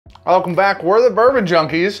Welcome back. We're the Bourbon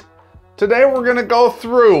Junkies. Today we're gonna go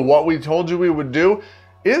through what we told you we would do.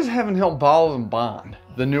 Is Heaven Hill Bottled and Bond,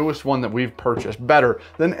 the newest one that we've purchased, better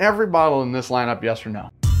than every bottle in this lineup, yes or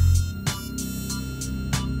no?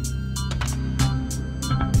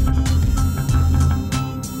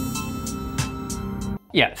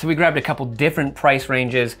 Yeah, so we grabbed a couple different price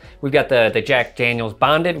ranges. We've got the Jack Daniel's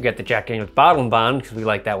Bonded, we've got the Jack Daniel's Bottled and Bond, because we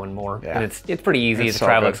like that one more. Yeah. And it's pretty easy, it's a so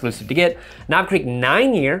travel good. exclusive to get. Knob Creek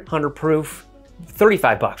 9-year, 100 proof,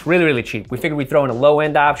 35 bucks, really, really cheap. We figured we'd throw in a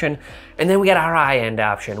low-end option, and then we got our high-end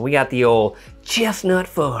option. We got the old Chestnut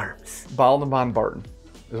Farms. Bottled and Bond Barton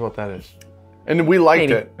is what that is. And we liked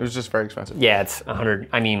Maybe. it. It was just very expensive. Yeah, it's 100,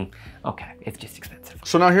 I mean, okay, it's just expensive.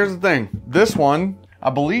 So now here's the thing. This one, I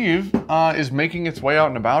believe, is making its way out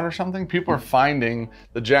and about or something. People are finding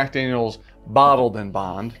the Jack Daniel's Bottled and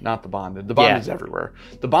Bond, not the Bonded. The Bond is everywhere.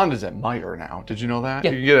 The Bond is at Meijer now. Did you know that? Yeah.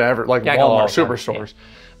 You can get it like Walmart, superstores. Yeah.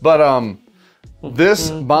 But this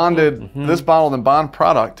bonded, this Bottled and Bond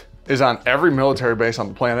product is on every military base on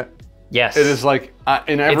the planet. Yes. It is like it's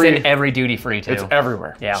in every duty free too. It's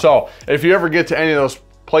everywhere. Yeah. So if you ever get to any of those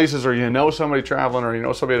places or you know somebody traveling or you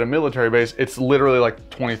know somebody at a military base, it's literally like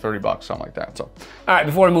 20, 30 bucks, something like that. So, all right,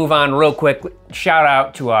 before we move on real quick, shout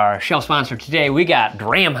out to our shelf sponsor today. We got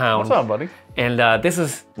Dram Hound. What's up, buddy? And this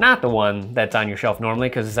is not the one that's on your shelf normally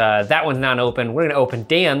because that one's not open. We're gonna open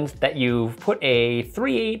Dan's that you've put a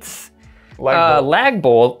 3/8 lag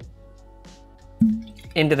bolt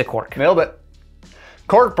into the cork. Nailed it.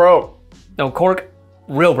 Cork broke. No, cork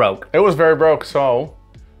real broke. It was very broke, so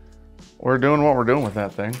we're doing what we're doing with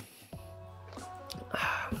that thing.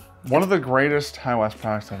 One of the greatest High West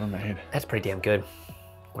products ever made. That's pretty damn good.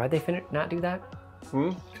 Why'd they not do that?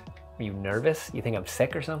 Are you nervous? You think I'm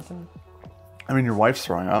sick or something? I mean, your wife's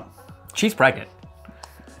throwing up. She's pregnant.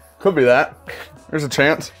 Could be that. There's a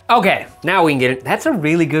chance. Okay, now we can get it. That's a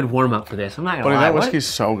really good warm up for this. I'm not gonna lie. That whiskey's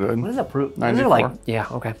so good. What is that proof? 94. Like, yeah,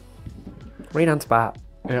 okay. Right on spot.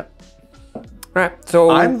 Yeah. All right,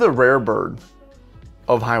 so. I'm the rare bird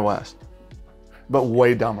of High West, but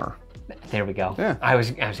way dumber. There we go. Yeah. I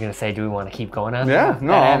was gonna say, do we want to keep going on? Yeah,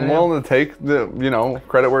 no, I'm willing to take the,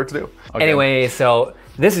 credit where it's due. Okay. Anyway, so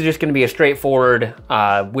this is just gonna be a straightforward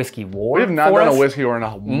whiskey war. We have not done a whiskey war in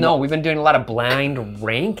a No, we've been doing a lot of blind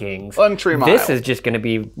rankings. Country mile. This is just gonna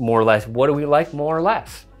be more or less, what do we like more or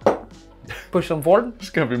less? Push them forward?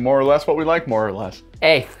 It's gonna be more or less what we like, more or less.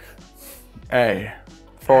 A. A.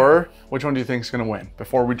 For which one do you think is gonna win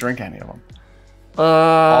before we drink any of them?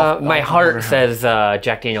 My heart says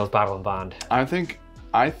Jack Daniel's Bottled and Bond. I think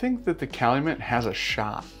that the Calumet has a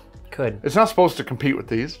shot. Could. It's not supposed to compete with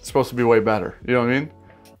these. It's supposed to be way better. You know what I mean?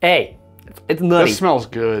 A. It's nutty. This smells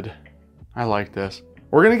good. I like this.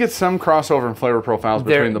 We're gonna get some crossover in flavor profiles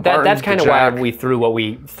between the Barton, that's kind of the why Jack. we threw what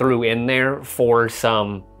we threw in there for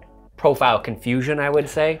some profile confusion, I would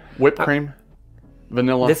say. Whipped cream,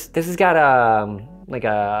 vanilla. This has got like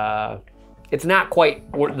a. It's not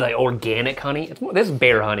quite like organic honey. It's more, this is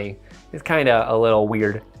bear honey. It's kind of a little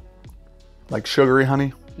weird. Like sugary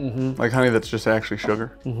honey? Like honey that's just actually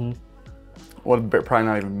sugar? Probably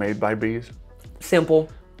not even made by bees. Simple.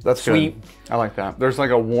 That's sweet. Good. I like that. There's like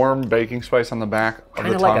a warm baking spice on the back of the tongue.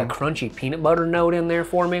 Kind of like a crunchy peanut butter note in there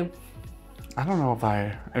for me. I don't know if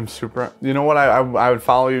I am super... You know what? I would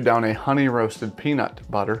follow you down a honey roasted peanut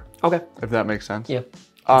butter. Okay. If that makes sense. Yeah.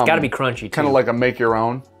 It's got to be crunchy too. Kind of like a make your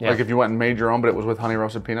own. Yeah. Like if you went and made your own, but it was with honey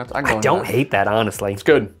roasted peanuts. I don't hate that, honestly. It's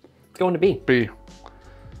good. It's going to B. B.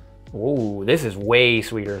 Ooh, this is way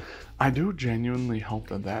sweeter. I do genuinely hope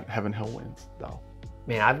that Heaven Hill wins, though.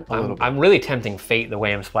 Man, I'm really tempting fate the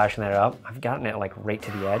way I'm splashing that up. I've gotten it like right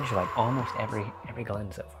to the edge, like almost every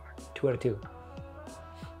Glen so far. 2 out of 2.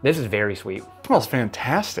 This is very sweet. It smells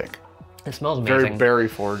fantastic. It smells amazing. Very berry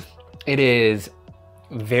forward. It is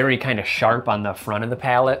very kind of sharp on the front of the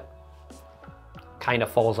palate. Kind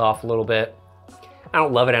of falls off a little bit. I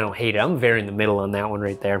don't love it, I don't hate it. I'm very in the middle on that one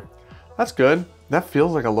right there. That's good. That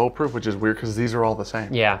feels like a low proof, which is weird because these are all the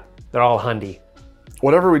same. Yeah, they're all hundy.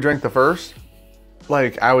 Whatever we drank the first,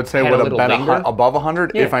 like I would say would have been above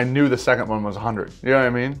 100 if I knew the second one was 100. You know what I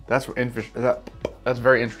mean? That's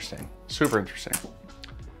very interesting. Super interesting.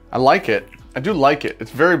 I like it. I do like it.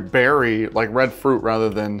 It's very berry, like red fruit rather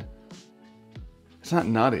than, it's not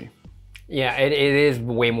nutty. Yeah, it is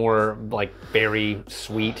way more like berry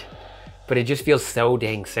sweet, but it just feels so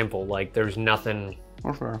dang simple. Like there's nothing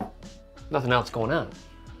else going on.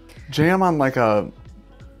 Jam on like a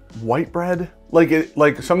white bread,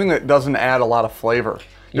 like something that doesn't add a lot of flavor.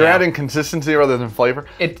 You're adding consistency rather than flavor.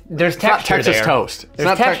 There's texture Texas there. toast.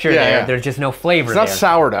 There's texture there. There's just no flavor there. It's not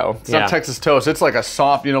sourdough. It's not Texas toast. It's like a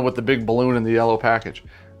soft, with the big balloon in the yellow package.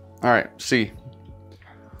 All right, C.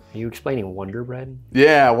 Are you explaining Wonder Bread?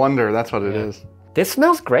 Yeah, Wonder. That's what it is. This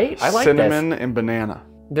smells great. I like this. Cinnamon and banana.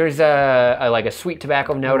 There's like a sweet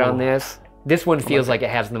tobacco note on this. This one feels like it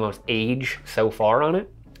has the most age so far on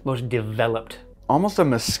it. Most developed. Almost a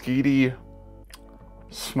mesquite,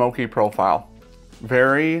 smoky profile.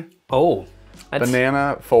 Very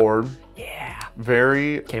banana forward. Yeah.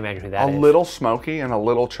 Very. Can't imagine who that is. A little smoky and a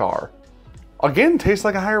little char. Again, tastes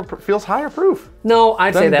like feels higher proof. No,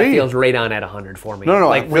 I'd say that feels right on at 100 for me. No,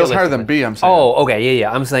 like, it feels higher than B, I'm saying. Oh, okay,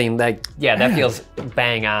 yeah. I'm saying that, that feels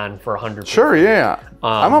bang on for 100. Sure, yeah.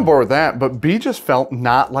 I'm on board with that, but B just felt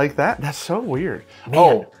not like that. That's so weird.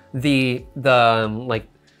 Man, the like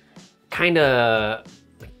kind of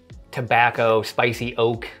tobacco, spicy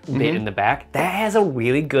oak bit in the back, that has a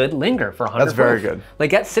really good linger for 100 That's very good.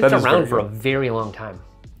 Like that sits around for a very long time.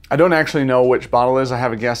 I don't actually know which bottle it is. I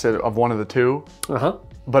have a guess of one of the two. Uh-huh.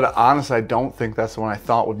 But honestly, I don't think that's the one I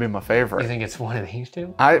thought would be my favorite. You think it's one of these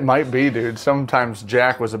two? It might be, dude. Sometimes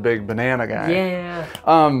Jack was a big banana guy.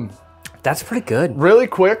 Yeah. That's pretty good. Really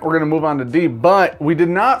quick, we're gonna move on to D, but we did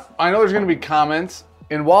not, I know there's gonna be comments,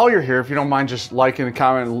 and while you're here, if you don't mind just liking and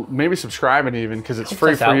commenting, maybe subscribing even, because it's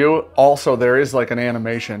free for you. Also, there is like an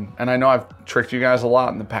animation, and I know I've tricked you guys a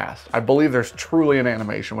lot in the past. I believe there's truly an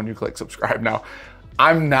animation when you click subscribe now.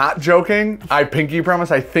 I'm not joking. I pinky promise.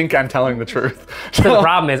 I think I'm telling the truth. So the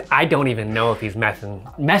problem is I don't even know if he's messing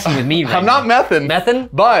with me right I'm not messing. Messing?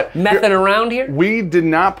 But messing around here? We did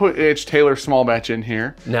not put H. Taylor small batch in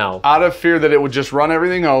here. No. Out of fear that it would just run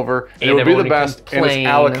everything over. And it would be the best, and it's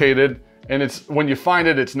allocated. And it's when you find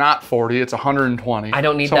it, it's not 40, it's 120. I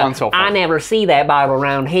don't need so that. On, so I never see that bottle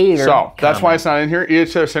around here. So that's why it's not in here.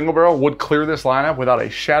 EH single barrel would clear this lineup without a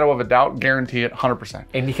shadow of a doubt. Guarantee it, 100%.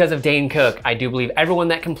 And because of Dane Cook, I do believe everyone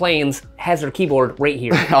that complains has their keyboard right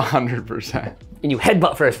here. 100%. And you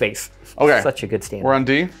headbutt for his face. Okay. Such a good standard. We're on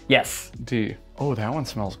D? Yes. D. Oh, that one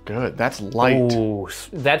smells good. That's light. Ooh,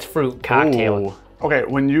 that's fruit cocktail. Ooh. Okay,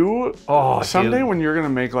 when you, someday when you're gonna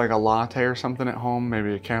make like a latte or something at home,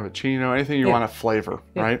 maybe a cappuccino, anything you want to flavor,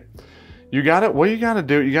 right? You got it, what you gotta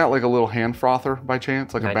do, you got like a little hand frother by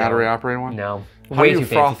chance, like a battery operated one? No. How do you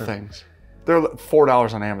froth things? They're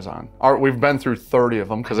 $4 on Amazon. We've been through 30 of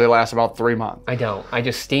them because they last about 3 months. I don't, I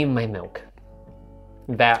just steam my milk.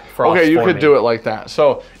 That froth. Okay, you could do it like that.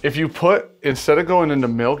 So if you put, instead of going into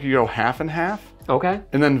milk, you go half and half. Okay.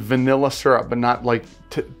 And then vanilla syrup, but not like,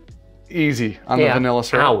 easy on the vanilla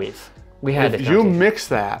syrup. Always. We had if you mix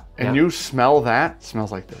that and you smell that, it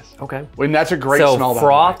smells like this. Okay. And that's a great smell. So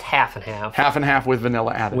frothed half and half. Half and half with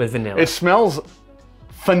vanilla added. With vanilla. It smells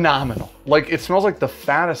phenomenal. Like it smells like the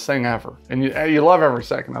fattest thing ever. And you love every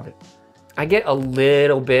second of it. I get a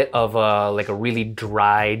little bit of like a really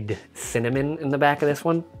dried cinnamon in the back of this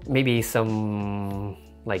one. Maybe some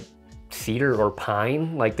like cedar or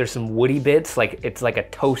pine, like there's some woody bits, like it's like a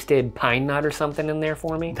toasted pine nut or something in there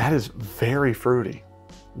for me. That is very fruity.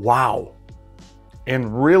 Wow.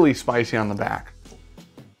 And really spicy on the back.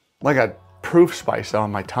 Like a proof spice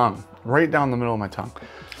on my tongue, right down the middle of my tongue.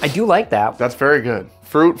 I do like that. That's very good.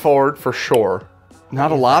 Fruit forward for sure.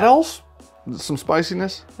 Not a lot else. Some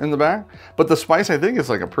spiciness in the back, but the spice I think is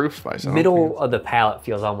like a proof spice. Middle of the palate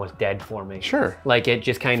feels almost dead for me. Sure. Like it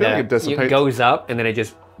just kind of it goes up and then it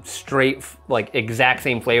just straight, like exact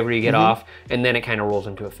same flavor you get off, and then it kind of rolls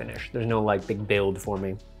into a finish. There's no like big build for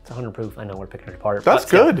me. It's 100 proof. I know we're picking it apart. That's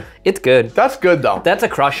good. It's good. That's good though. That's a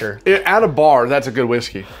crusher. At a bar, that's a good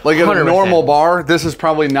whiskey. Like at 100%. A normal bar, this is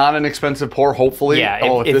probably not an expensive pour, hopefully. Yeah,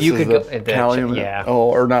 if you could go, Calumet,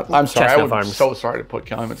 or not. I'm sorry, Chestnut I was Farms. so sorry to put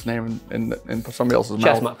Calumet's name in somebody else's mouth.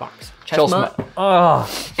 Chestnut Farms. Chestnut.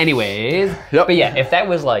 Oh. Anyways. Yep. But yeah, if that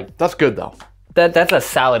was like. That's good though. That's a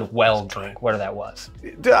solid well drink, whatever that was.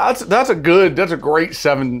 That's a great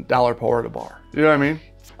 $7 pour at a bar. You know what I mean?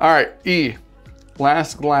 All right, E,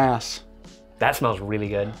 last glass. That smells really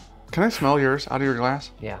good. Can I smell yours out of your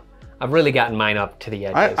glass? Yeah. I've really gotten mine up to the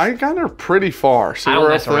edges. I got her pretty far. See, I don't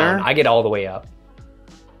mess around. I get all the way up.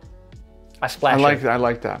 I splash it. I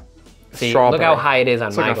like that. See, strawberry. Look how high it is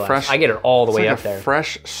on my glass. I get it all the way up there.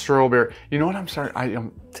 Fresh strawberry. You know what? I'm sorry.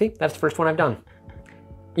 See, that's the first one I've done.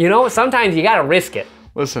 You know, sometimes you gotta risk it.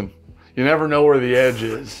 Listen, you never know where the edge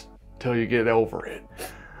is till you get over it.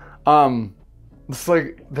 It's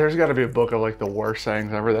like, there's gotta be a book of like the worst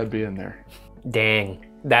sayings ever. That'd be in there. Dang,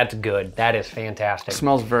 that's good. That is fantastic. It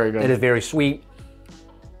smells very good. It is very sweet.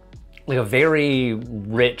 Like a very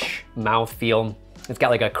rich mouthfeel. It's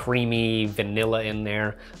got like a creamy vanilla in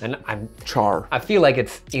there. And char. I feel like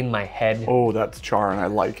it's in my head. Oh, that's char and I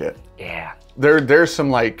like it. Yeah. There's some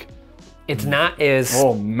like... It's not as...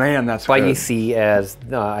 Oh man, that's spicy as,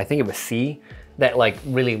 I think it was C, that like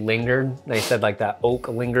really lingered. They said like that oak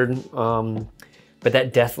lingered. but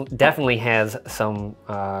that definitely has some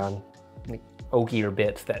like oakier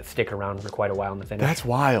bits that stick around for quite a while in the finish. That's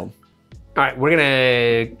wild. All right, we're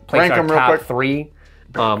gonna place Rank our them real top quick. 3.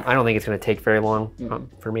 I don't think it's gonna take very long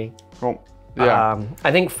for me. Cool. Yeah.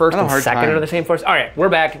 I think first and second are the same for us. All right, we're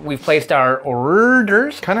back. We've placed our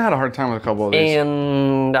orders. Kind of had a hard time with a couple of these.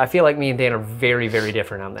 And I feel like me and Dan are very, very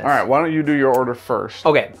different on this. All right, why don't you do your order first?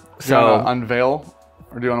 Okay, Do you so want to unveil,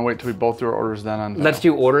 or do you want to wait till we both do our orders then unveil? let's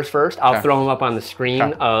do orders first. I'll Okay. throw them up on the screen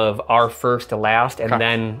Okay. of our first to last, and Okay.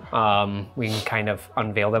 then we can kind of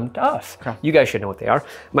unveil them to us. Okay. You guys should know what they are.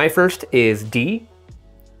 My first is D.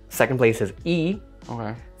 Second place is E.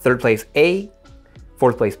 Okay. Third place A.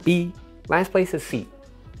 Fourth place B. Last place is C.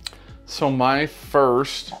 So my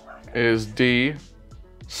first is D,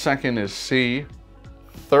 second is C,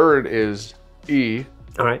 third is E,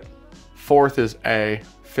 All right. fourth is A,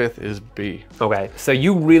 fifth is B. Okay. So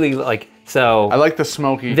you really like, so I like the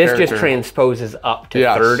smoky this character. just transposes up to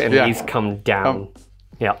Yes, third, and yeah. these come down.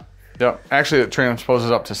 Yep. Yep. Actually, it transposes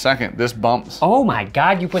up to second. This bumps. Oh my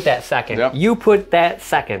God, you put that second. Yep. You put that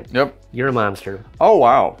second. Yep. You're a monster. Oh,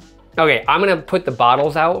 wow. Okay, I'm gonna put the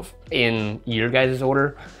bottles out in your guys'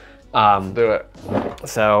 order. Do it.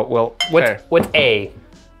 So, well, Okay. what's A?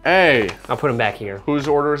 A. I'll put them back here. Whose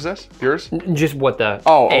order is this? Yours? Just what the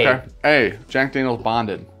Oh, A. okay. A. Jack Daniel's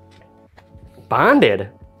Bonded. Bonded.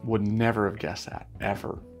 Would never have guessed that,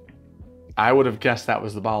 ever. I would have guessed that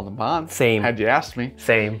was the Bottled and Bond. Same. Had you asked me.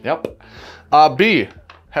 Same. Yep. B.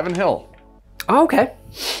 Heaven Hill. Oh, okay.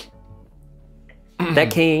 That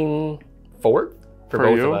came fourth for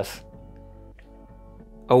both you? of us.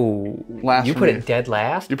 Oh, Last you for put me. it dead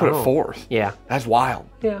last? You put Oh. it fourth. Yeah, That's wild.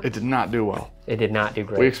 Yeah. It did not do well. it did not do We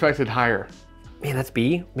great. expected higher. Man, that's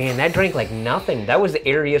B. Man, that drank like nothing. That was the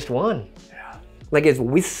airiest one. Yeah. Like it's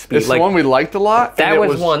wispy. It's like, the one we liked a lot. that and it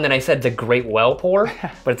was one that I said is a great well pour,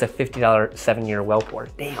 but it's a $50 7-year well pour.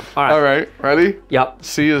 Damn. All right. All right, ready? Yep.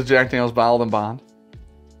 C is Jack Daniel's Bottled and Bond.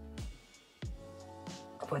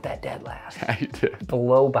 I'll put that dead last. Yeah, you did.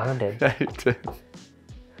 Below bonded. Yeah, you did.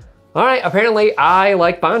 All right. Apparently, I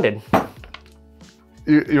like bonded.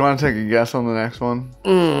 You want to take a guess on the next one?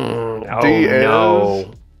 Oh D is-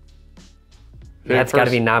 no. That's got to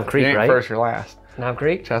First- be Knob Creek, you ain't right? First, you're last. Knob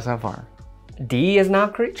Creek. Chestnut Farm. D is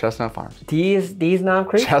Knob Creek. Chestnut Farms. D is Knob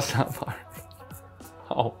Creek. Chestnut Farms.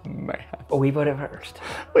 Oh man. Oh, we put it first.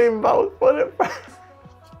 We both put it first.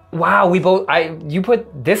 Wow, we both. You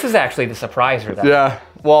put. This is actually the surpriser then. Yeah.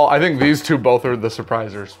 Well, I think these two both are the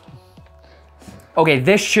surprisers. Okay,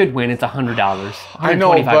 this should win. It's $100. I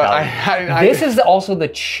know, but I This is also the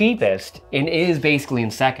cheapest and is basically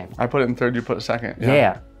in second. I put it in third. You put it second.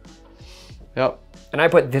 Yeah. Yep. And I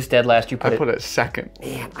put this dead last. You put I it. put it second.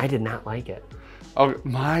 Man, I did not like it. Oh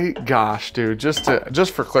my gosh, dude! Just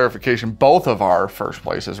for clarification, both of our first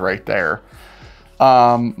places right there.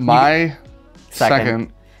 My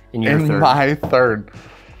second And your third. my third.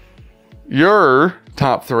 Your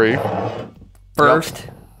top 3. First,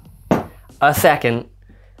 a second,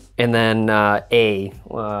 and then A.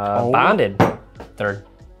 Bonded. Third.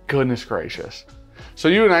 Goodness gracious. So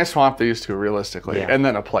you and I swapped these two realistically, Yeah. and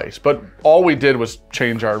then a place. But all we did was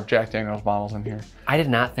change our Jack Daniel's bottles in here. I did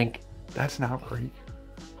not think. That's Knob Creek.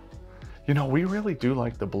 You know, we really do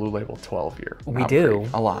like the Blue Label 12 year. We do.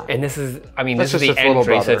 A lot. And this is, I mean, That's this is just the its little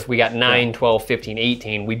entry. brother. So we got 9, 12, 15,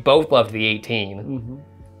 18. We both loved the 18.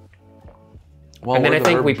 Well, And then we're I the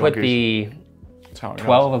think we Bourbon put junkies. the That's how it goes.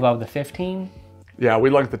 12 above the 15. Yeah, we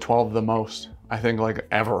like the 12 the most. I think like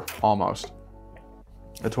ever, almost.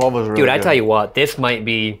 The 12 is really Dude, I good. tell you what, this might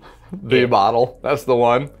be, The bottle. That's the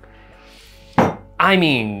one. I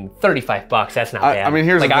mean, $35. That's not bad. I mean,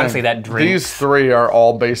 here's like the honestly, thing. that drink. These 3 are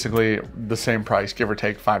all basically the same price, give or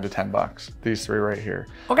take $5 to $10. These 3 right here.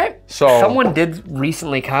 Okay. So- someone did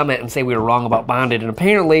recently comment and say we were wrong about bonded, and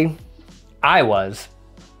apparently, I was.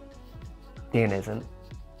 Dan isn't.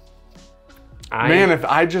 Man, if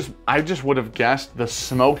I just would have guessed the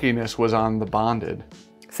smokiness was on the bonded,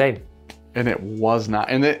 Same. and it was not.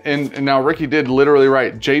 And now Ricky did literally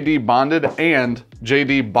write JD bonded and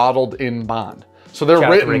JD bottled in bond. So they're Shout out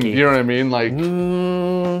to written. Ricky. You know what I mean? Like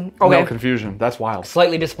Okay. no confusion. That's wild.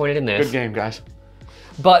 Slightly disappointed in this. Good game, guys.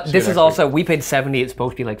 But this you is next also, we paid 70, it's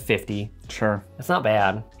supposed to be like 50. Sure, It's not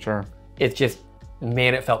bad. sure. It's just,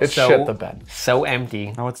 man, it felt It's so shit the bed. so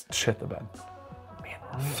empty. No, it's shit the bed.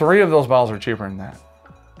 3 of those bottles are cheaper than that.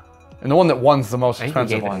 And the one that won's the most I think we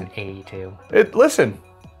expensive gave it one. an 82. Listen,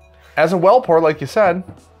 as a well pour, like you said.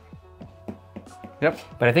 Yep.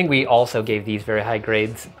 But I think we also gave these very high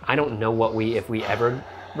grades. I don't know if we ever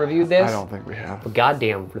reviewed this. I don't think we have. But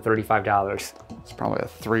goddamn, for $35. It's probably a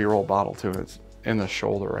 3-year-old bottle too. It's in the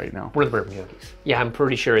shoulder right now. We're the Bourbon Junkies. Yeah, I'm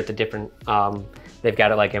pretty sure it's a different, they've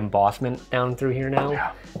got it like embossment down through here now.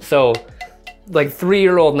 Yeah. So like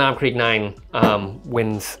 3-year-old Knob Creek 9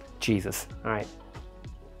 wins Jesus. All right,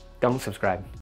 don't subscribe.